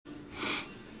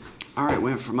All right,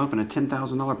 went from opening a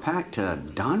 $10,000 pack to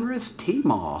Donruss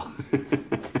Tmall.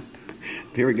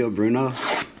 Here we go, Bruno.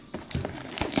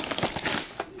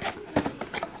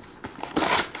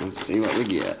 Let's see what we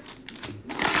get.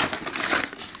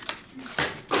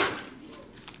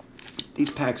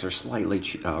 These packs are slightly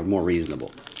more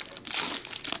reasonable.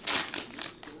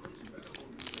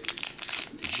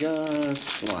 Just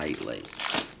slightly.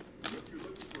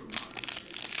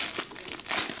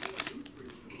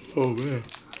 Oh man.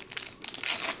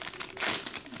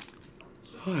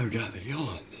 Oh, I've got the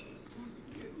yawns.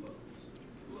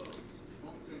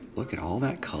 Look at all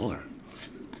that color.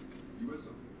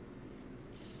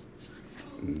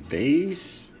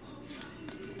 Base.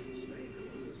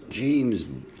 James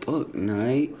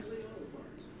Booknight.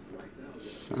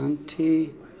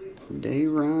 Santi.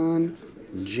 Dayron.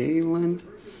 Jalen.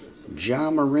 Ja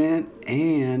Morant.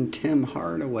 And Tim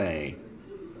Hardaway.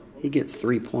 He gets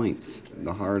 3 points.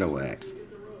 The Hardaway.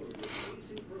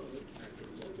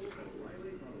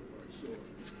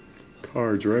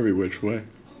 Cards are every which way.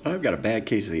 I've got a bad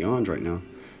case of the yawns right now.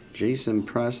 Jason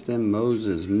Preston,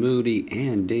 Moses Moody,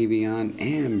 and Davion,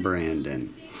 and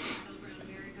Brandon.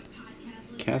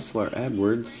 Kessler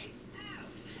Edwards.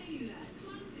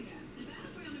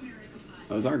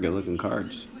 Those are good looking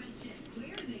cards.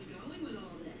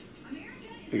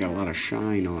 They got a lot of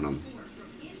shine on them.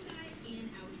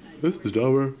 This is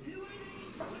dumber.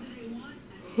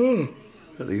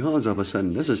 Got the yawns all of a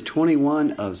sudden. This is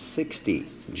 21 of 60.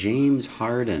 James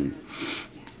Harden.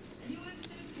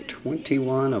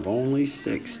 21 of only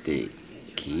 60.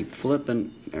 Keep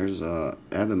flipping. There's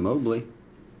Evan Mobley.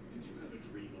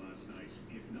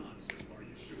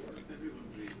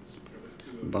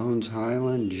 Bones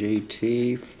Highland,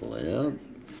 JT, flip.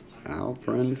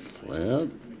 Alprin,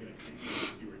 flip.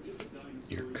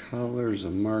 Your colors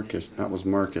of Marcus. That was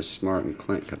Marcus Smart and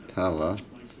Clint Capella.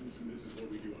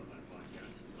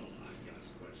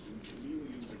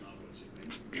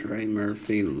 Trey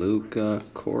Murphy, Luca,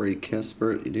 Corey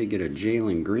Kispert. You did get a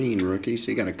Jalen Green rookie,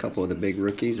 so you got a couple of the big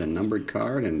rookies, a numbered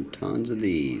card, and tons of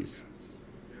these.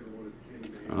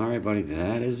 All right, buddy,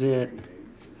 that is it.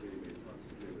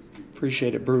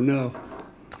 Appreciate it, Bruno.